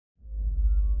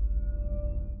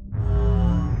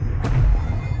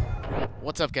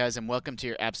What's up, guys, and welcome to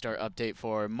your App Store update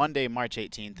for Monday, March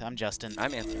 18th. I'm Justin.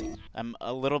 I'm Anthony. I'm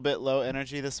a little bit low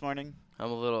energy this morning.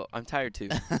 I'm tired too,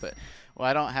 but Well,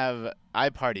 I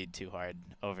partied too hard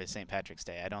over St. Patrick's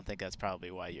Day. I don't think that's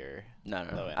probably why you're no.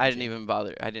 low energy. I didn't even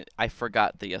bother. I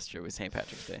forgot that yesterday was St.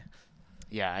 Patrick's Day.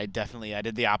 Yeah, I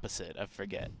did the opposite of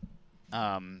forget.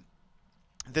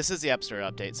 This is the App Store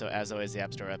update, so as always, the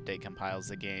App Store update compiles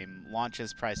the game,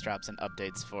 launches, price drops, and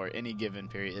updates for any given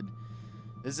period.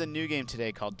 This is a new game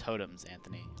today called Totems,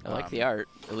 Anthony. I like the art.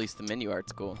 At least the menu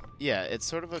art's cool. Yeah, it's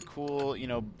sort of a cool,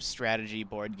 strategy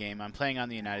board game. I'm playing on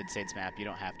the United States map. You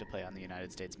don't have to play on the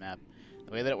United States map.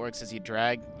 The way that it works is you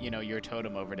drag, your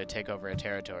totem over to take over a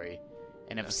territory.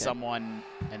 And if someone,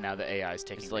 and now the AI is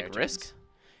taking It's like their Risk? turns.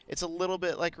 It's a little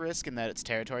bit like Risk in that it's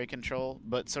territory control,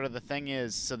 but sort of the thing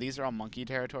is, so these are all monkey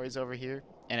territories over here.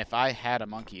 And if I had a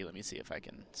monkey, let me see if I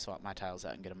can swap my tiles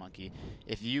out and get a monkey.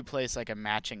 If you place like a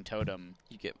matching totem,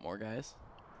 You get more guys.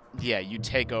 yeah, you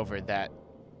take over that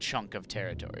chunk of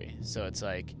territory. So it's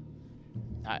like,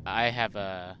 I have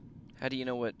How do you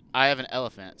know what? I have an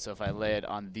elephant. So if I lay it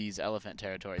on these elephant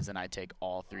territories, then I take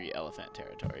all 3 elephant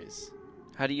territories.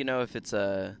 How do you know if it's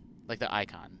a? Like the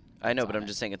icon. I know, that's but on I'm it.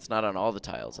 just saying it's not on all the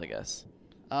tiles. I guess.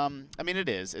 I mean, it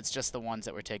is. It's just the ones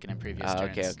that were taken in previous Ah,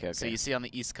 turns. okay. So you see on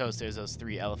the East Coast, there's those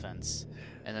 3 elephants,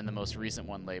 and then the most recent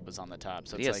one laid was on the top.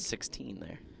 So But it's he has like, 16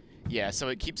 there. yeah. So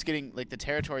it keeps getting like the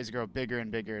territories grow bigger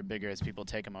and bigger and bigger as people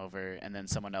take them over, and then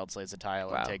someone else lays a tile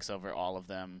and Wow. takes over all of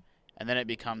them, and then it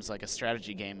becomes like a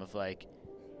strategy game of like,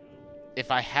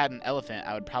 if I had an elephant,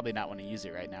 I would probably not want to use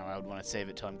it right now. I would want to save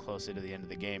it till I'm closer to the end of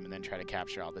the game, and then try to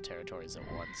capture all the territories at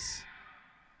once.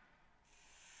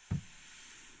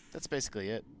 That's basically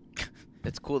it.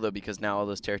 It's cool though because now all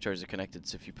those territories are connected.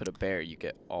 So if you put a bear, you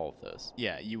get all of those.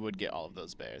 Yeah, you would get all of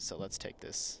those bears. So let's take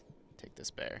this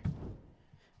bear.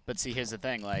 But see, here's the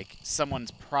thing. Like,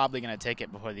 someone's probably going to take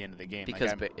it before the end of the game.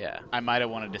 Because like, yeah. I might have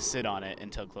wanted to sit on it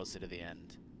until closer to the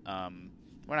end.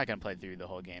 We're not going to play through the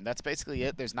whole game. That's basically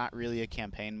it. There's not really a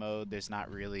campaign mode. There's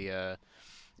not really a...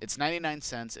 It's 99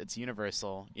 cents. It's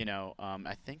universal.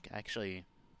 I think, actually,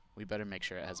 we better make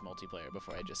sure it has multiplayer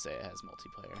before I just say it has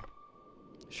multiplayer.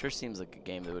 Sure seems like a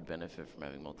game that would benefit from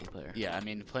having multiplayer. Yeah, I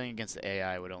mean, playing against the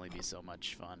AI would only be so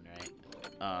much fun,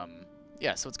 right?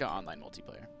 Yeah, so it's got online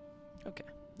multiplayer. Okay.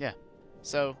 Yeah.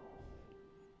 So,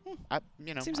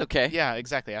 Seems okay. Yeah,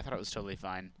 exactly. I thought it was totally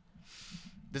fine.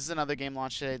 This is another game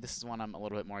launched today. This is one I'm a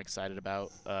little bit more excited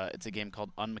about. It's a game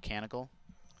called Unmechanical.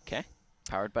 Okay.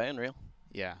 Powered by Unreal.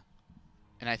 Yeah.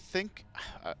 And I think,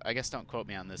 I guess don't quote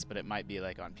me on this, but it might be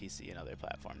like on PC and other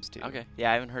platforms too. Okay. Yeah,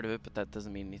 I haven't heard of it, but that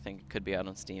doesn't mean anything. It could be out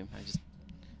on Steam.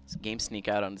 Games sneak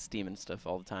out on Steam and stuff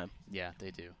all the time. Yeah, they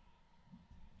do.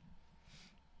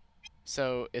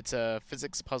 So it's a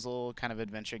physics puzzle kind of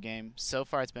adventure game. So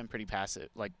far, it's been pretty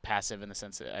passive in the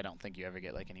sense that I don't think you ever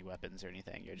get like any weapons or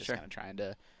anything. You're just Sure. kind of trying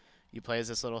to. You play as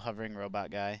this little hovering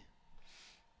robot guy.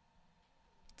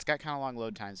 It's got kind of long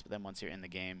load times, but then once you're in the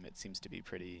game, it seems to be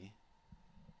pretty.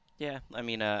 Yeah, I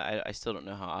mean, I still don't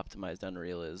know how optimized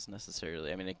Unreal is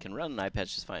necessarily. I mean, it can run an iPad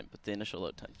just fine, but the initial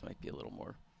load times might be a little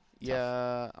more.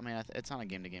 Yeah, I mean, it's on a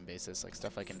game-to-game basis. Like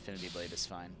stuff like Infinity Blade is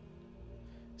fine.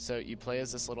 So you play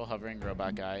as this little hovering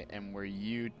robot guy, and where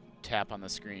you tap on the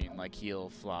screen, like he'll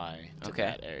fly to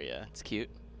that area. It's cute.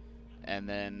 And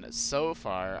then so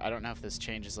far, I don't know if this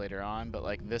changes later on, but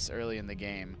like this early in the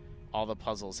game, all the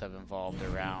puzzles have evolved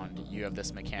around you have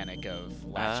this mechanic of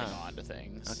latching onto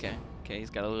things. Okay. Okay, he's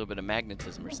got a little bit of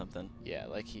magnetism or something. Yeah,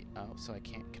 like so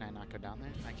can I not go down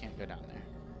there? I can't go down there.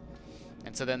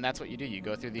 And so then that's what you do. You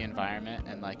go through the environment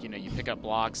and like, you pick up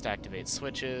blocks to activate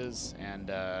switches, and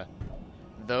that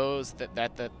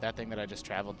thing that I just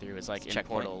traveled through is like in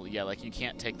checkpoint. Portal. Yeah, like you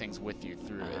can't take things with you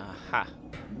through it. Aha.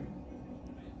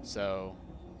 So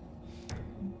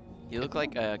You look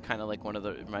like kind of like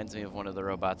reminds me of one of the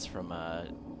robots from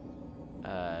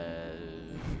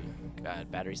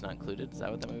God, Batteries Not Included. Is that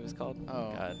what that movie was called?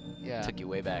 Oh, God, yeah. took you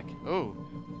way back. Oh,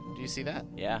 do you see that?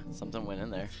 Yeah, something went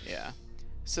in there. Yeah.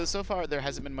 So far there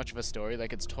hasn't been much of a story.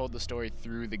 Like it's told the story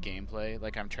through the gameplay.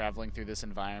 Like I'm traveling through this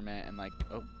environment and like,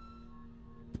 oh,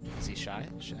 is he shy?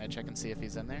 Should I check and see if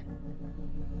he's in there?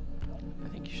 I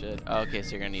think you should. Oh, okay,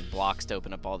 so you're gonna need blocks to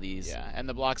open up all these. Yeah, and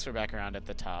the blocks are back around at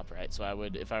the top, right? So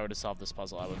if I were to solve this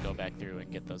puzzle, I would go back through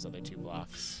and get those other 2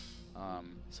 blocks.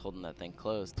 He's holding that thing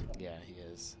closed. Yeah, he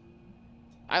is.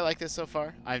 I like this so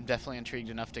far. I'm definitely intrigued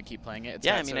enough to keep playing it. It's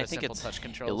Yeah, got I mean, sort I of think simple touch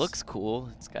controls. it looks cool.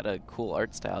 It's got a cool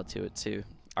art style to it too.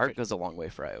 Art goes a long way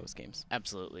for iOS games.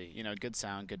 Absolutely. Good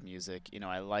sound, good music.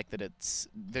 I like that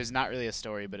there's not really a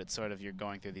story, but it's sort of you're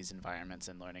going through these environments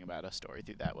and learning about a story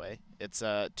through that way. It's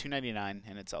 $2.99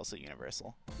 and it's also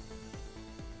universal.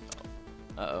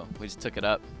 Uh-oh, we just took it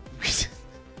up.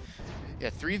 Yeah,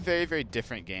 3 very, very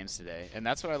different games today. And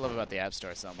that's what I love about the App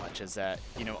Store so much, is that,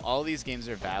 you know, all these games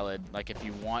are valid. Like, if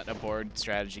you want a board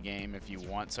strategy game, if you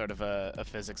want sort of a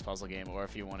physics puzzle game, or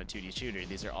if you want a 2D shooter,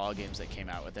 these are all games that came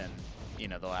out within, you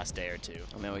know, the last day or two.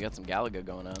 Oh, man, we got some Galaga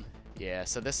going on. Yeah,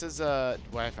 so this is, well,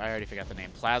 I already forgot the name,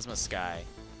 Plasma Sky.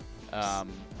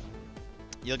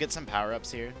 You'll get some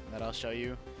power-ups here that I'll show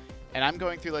you. And I'm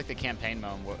going through like the campaign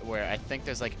mode where I think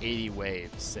there's like 80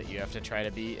 waves that you have to try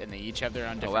to beat, and they each have their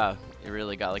own different... Oh, wow. You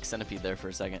really got like Centipede there for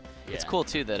a second. Yeah. It's cool,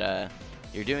 too, that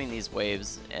you're doing these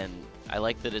waves, and I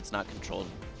like that it's not controlled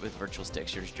with virtual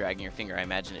sticks. You're just dragging your finger. I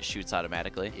imagine it shoots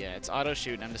automatically. Yeah, it's auto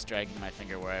shoot, and I'm just dragging my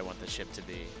finger where I want the ship to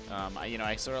be. You know,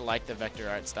 I sort of like the vector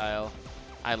art style.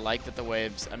 I like that the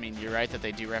waves, I mean, you're right that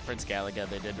they do reference Galaga.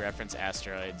 They did reference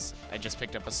asteroids. I just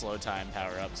picked up a slow time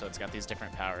power-up, so it's got these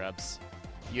different power-ups.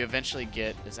 You eventually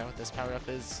get, is that what this power-up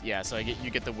is? Yeah, so you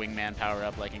get the wingman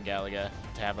power-up like in Galaga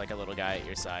to have like a little guy at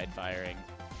your side firing.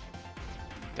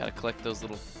 Gotta collect those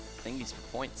little thingies for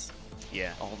points.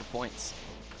 Yeah. All the points.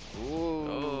 Ooh.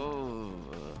 Oh.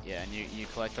 Yeah, and you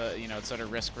collect the, you know, it's sort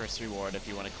of risk versus reward if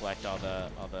you want to collect all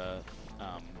the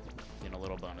you know,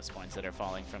 little bonus points that are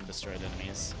falling from destroyed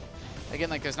enemies. Again,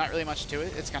 like, there's not really much to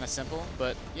it. It's kind of simple,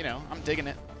 but, you know, I'm digging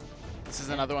it. This is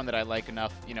another one that I like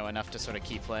enough, you know, enough to sort of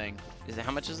keep playing. Is it,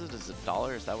 how much is it? Is it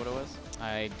 $1? Is that what it was?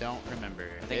 I don't remember.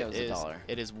 I think it was $1.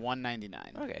 It is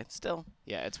 $1.99. Okay, it's still.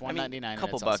 Yeah, it's $1.99. I mean, a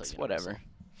couple bucks, whatever.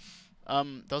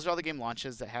 Those are all the game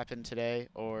launches that happened today,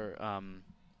 or,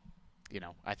 you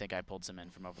know, I think I pulled some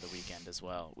in from over the weekend as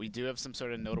well. We do have some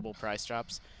sort of notable price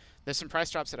drops. There's some price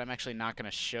drops that I'm actually not going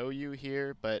to show you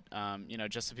here, but, you know,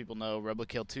 just so people know,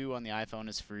 Robokill 2 on the iPhone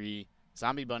is free.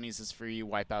 Zombie Bunnies is free.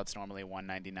 Wipeout's normally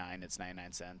 $1.99. It's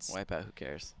 99 cents. Wipeout, who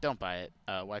cares? Don't buy it.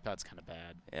 Wipeout's kind of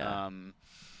bad. Yeah.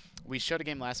 We showed a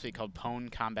game last week called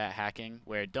Pwn Combat Hacking,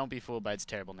 where don't be fooled by its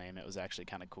terrible name. It was actually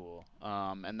kind of cool.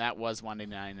 And that was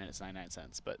 $1.99 and it's 99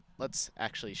 cents. But let's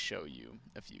actually show you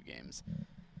a few games.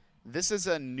 This is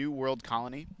a New World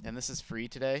Colony, and this is free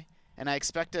today. And I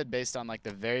expected, based on like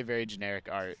the very, very generic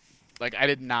art, like I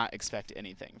did not expect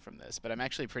anything from this, but I'm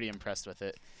actually pretty impressed with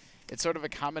it. It's sort of a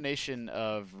combination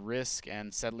of Risk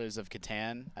and Settlers of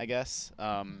Catan, I guess.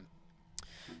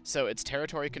 So it's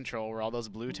territory control, where all those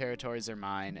blue territories are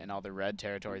mine and all the red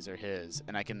territories are his.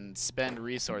 And I can spend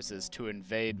resources to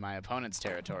invade my opponent's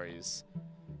territories.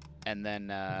 And then,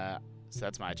 so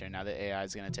that's my turn. Now the AI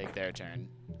is going to take their turn.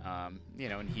 You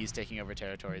know, and he's taking over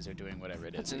territories or doing whatever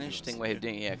it is. That's an interesting way of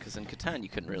doing it, yeah, because in Catan you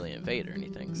couldn't really invade or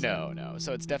anything. So. No.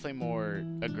 So it's definitely more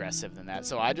aggressive than that.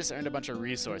 So I just earned a bunch of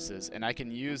resources, and I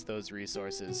can use those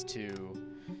resources to,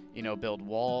 you know, build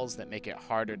walls that make it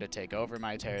harder to take over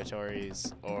my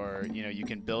territories, or, you know, you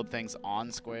can build things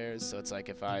on squares. So it's like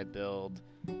if I build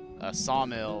a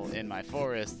sawmill in my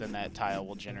forest, then that tile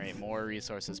will generate more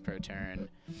resources per turn.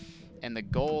 And the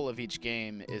goal of each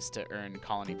game is to earn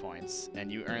colony points,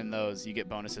 and you earn those, you get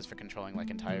bonuses for controlling like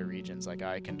entire regions. Like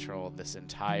I control this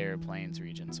entire plains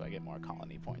region, so I get more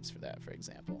colony points for that, for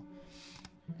example.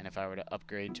 And if I were to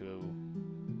upgrade to,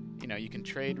 you know, you can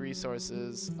trade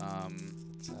resources,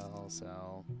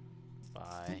 sell,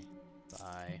 buy.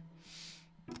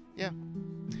 Yeah.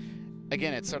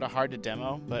 Again, it's sort of hard to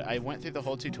demo, but I went through the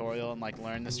whole tutorial and like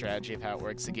learned the strategy of how it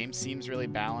works. The game seems really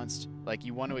balanced. Like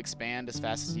you want to expand as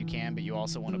fast as you can, but you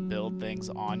also want to build things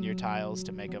on your tiles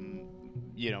to make them,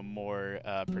 you know, more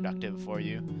productive for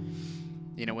you.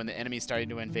 You know, when the enemy's starting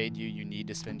to invade you, you need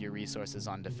to spend your resources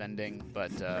on defending,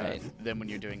 but Right. Then when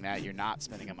you're doing that, you're not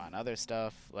spending them on other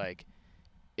stuff. Like,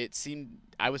 it seemed,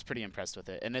 I was pretty impressed with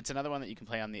it. And it's another one that you can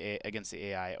play on the against the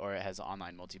AI, or it has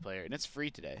online multiplayer, and it's free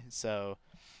today. So,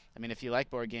 I mean, if you like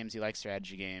board games, you like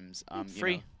strategy games.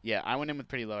 Free. You know, yeah, I went in with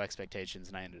pretty low expectations,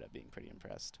 and I ended up being pretty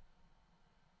impressed.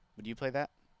 Would you play that?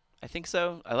 I think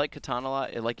so. I like Catan a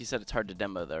lot. Like you said, it's hard to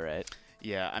demo, though, right?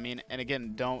 Yeah, I mean, and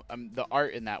again, the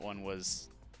art in that one was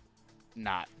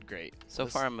not great. So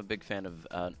far, I'm a big fan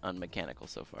of Unmechanical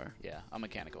so far. Yeah,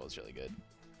 Unmechanical is really good.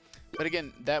 But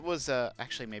again, that was,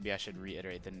 actually maybe I should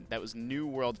reiterate, that was New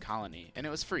World Colony, and it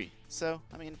was free. So,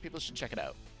 I mean, people should check it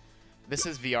out. This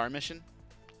is VR Mission,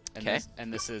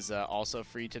 and this is also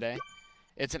free today.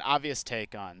 It's an obvious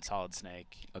take on Solid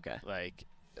Snake. Okay. Like,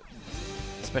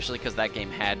 especially because that game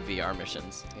had VR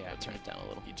missions. Yeah, turn it down a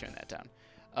little. You turn that down.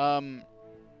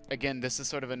 Again, this is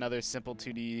sort of another simple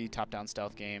 2D top-down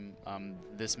stealth game.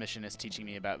 This mission is teaching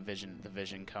me about the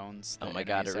vision cones. Oh my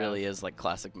god, it really is like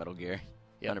classic Metal Gear.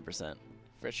 Yep. 100%.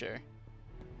 For sure.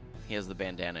 He has the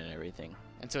bandana and everything.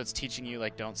 And so it's teaching you,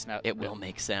 like, don't snap. It will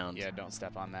make sound. Yeah, don't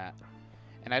step on that.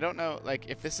 And I don't know, like,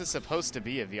 if this is supposed to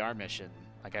be a VR mission,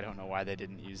 Like, I don't know why they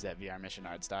didn't use that VR mission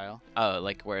art style. Oh,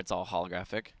 like where it's all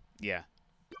holographic? Yeah.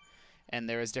 And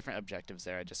there was different objectives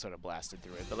there. I just sort of blasted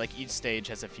through it. But, like, each stage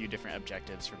has a few different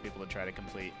objectives for people to try to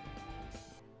complete.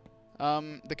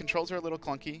 The controls are a little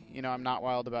clunky. You know, I'm not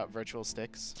wild about virtual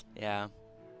sticks. Yeah.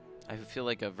 I feel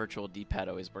like a virtual D-pad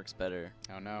always works better.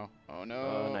 Oh, no. Oh, no.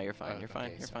 Oh, no, you're fine. You're fine.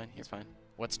 Okay, You're so fine. You're fine.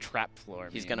 What's trap floor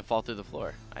He's mean? going to fall through the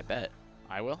floor. I bet.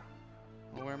 I will?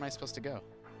 Well, where am I supposed to go?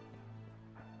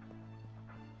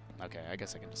 Okay, I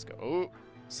guess I can just go. Oh,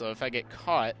 so if I get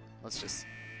caught, let's just,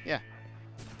 yeah.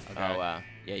 Okay. Oh, wow.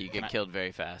 Yeah, you Can get I- killed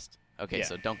very fast. Okay, Yeah.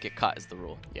 so don't get caught is the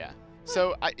rule. Yeah.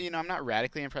 So I'm not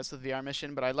radically impressed with VR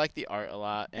mission, but I like the art a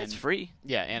lot. And It's free.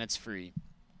 Yeah, and it's free.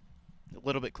 A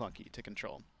little bit clunky to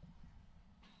control.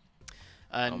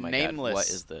 Oh my Nameless. God, what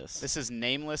is this? This is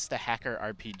Nameless the Hacker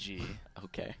RPG,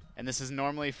 Okay. and this is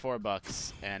normally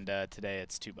 $4, and today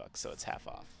it's $2, so it's half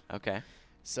off. Okay.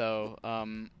 So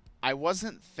I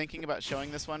wasn't thinking about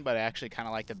showing this one, but I actually kind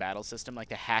of like the battle system, like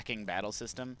the hacking battle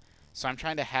system. So I'm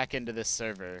trying to hack into this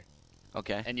server,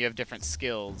 Okay. and you have different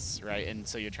skills, right? And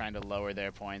so you're trying to lower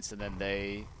their points, and then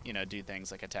they, do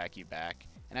things like attack you back.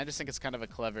 And I just think it's kind of a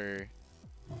clever.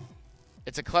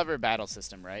 It's a clever battle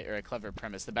system, right? Or a clever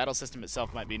premise. The battle system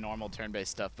itself might be normal turn-based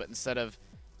stuff, but instead of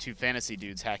two fantasy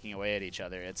dudes hacking away at each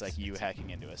other, it's like you hacking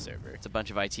into a server. It's a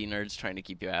bunch of IT nerds trying to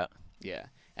keep you out. Yeah.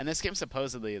 And this game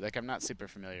supposedly, like, I'm not super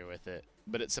familiar with it,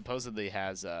 but it supposedly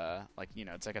has,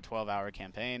 it's like a 12-hour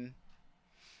campaign.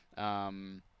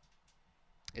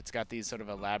 It's got these sort of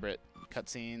elaborate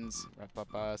cutscenes.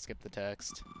 Skip the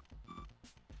text.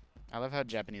 I love how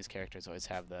Japanese characters always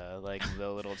have the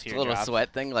little It's a teardrop. little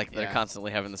sweat thing, like they're Yeah.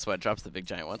 constantly having the sweat drops, the big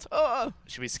giant ones. Oh!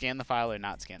 Should we scan the file or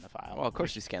not scan the file? Well, of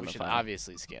course you scan we the should file.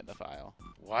 obviously scan the file.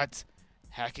 What?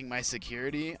 Hacking my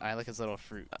security? I like his little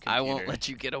fruit computer. I won't let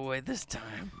you get away this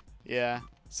time. Yeah.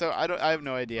 So I have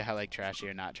no idea how like trashy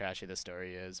or not trashy the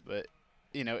story is, but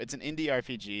it's an indie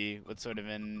RPG with sort of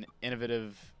an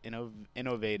innovative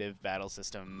battle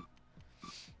system.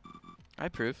 I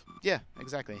approve. Yeah,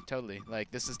 exactly. Totally. Like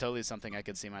this is totally something I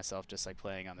could see myself just like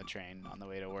playing on the train on the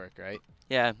way to work, right?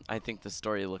 Yeah, I think the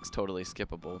story looks totally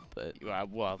skippable, but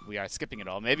Well, we are skipping it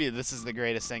all. Maybe this is the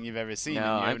greatest thing you've ever seen. no, and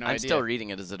you have I'm, no I'm idea. still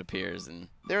reading it as it appears, and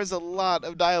There's a lot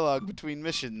of dialogue between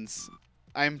missions.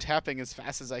 I'm tapping as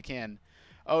fast as I can.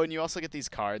 Oh, and you also get these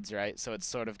cards, right? So it's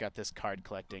sort of got this card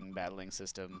collecting battling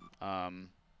system. I'm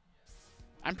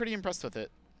pretty impressed with it.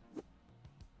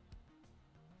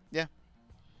 Yeah.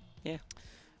 Yeah.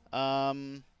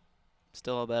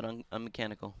 Still all about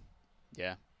unmechanical.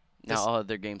 Yeah. Now This- all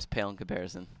other games pale in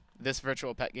comparison. This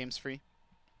virtual pet game's free.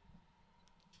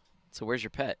 So where's your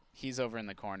pet? He's over in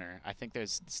the corner. I think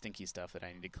there's stinky stuff that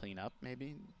I need to clean up,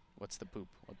 maybe? What's the poop?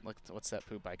 What's that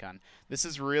poop icon? This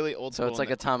is really old school. So it's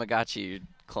like a Tamagotchi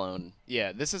clone.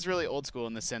 Yeah, this is really old school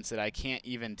in the sense that I can't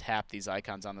even tap these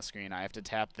icons on the screen. I have to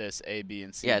tap this A, B,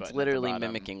 and C Yeah, button it's at the literally bottom.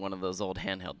 mimicking one of those old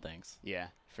handheld things. Yeah,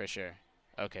 for sure.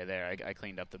 Okay, there. I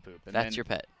cleaned up the poop. And That's then, your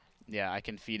pet. Yeah, I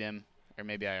can feed him. Or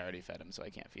maybe I already fed him, so I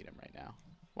can't feed him right now.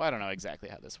 Well, I don't know exactly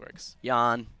how this works.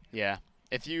 Yawn. Yeah.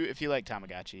 If you like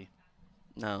Tamagotchi.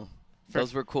 No. For-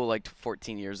 Those were cool like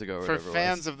 14 years ago or For whatever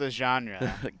fans of the genre,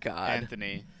 it was. God.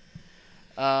 Anthony.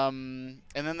 And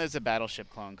then there's a Battleship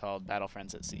clone called Battle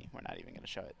Friends at Sea. We're not even going to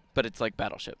show it. But it's like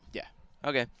Battleship. Yeah.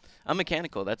 Okay.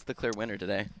 Unmechanical. That's the clear winner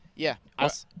today. Yeah.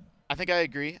 Us- I think I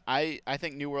agree. I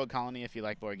think New World Colony, if you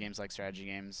like board games like strategy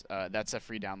games, that's a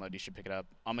free download. You should pick it up.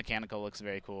 Unmechanical looks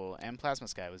very cool, and Plasma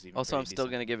Sky was even. Also, I'm pretty still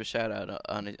decent. going to give a shout out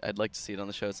on it. I'd like to see it on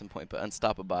the show at some point, but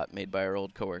Unstoppabot, made by our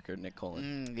old coworker Nick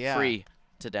Colin. Yeah. Free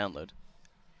to download.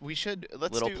 We should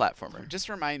let's Little do, platformer. Just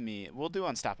remind me. We'll do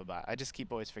Unstoppabot. I just keep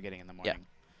always forgetting in the morning.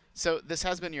 So this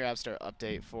has been your App Store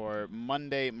update for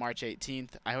Monday, March 18th.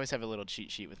 I always have a little cheat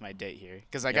sheet with my date here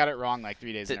because I got it wrong like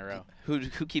 3 days in a row. Who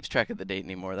keeps track of the date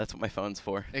anymore? That's what my phone's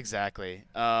for. Exactly.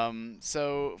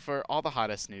 So for all the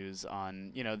hottest news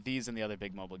on these and the other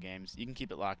big mobile games, you can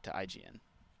keep it locked to IGN.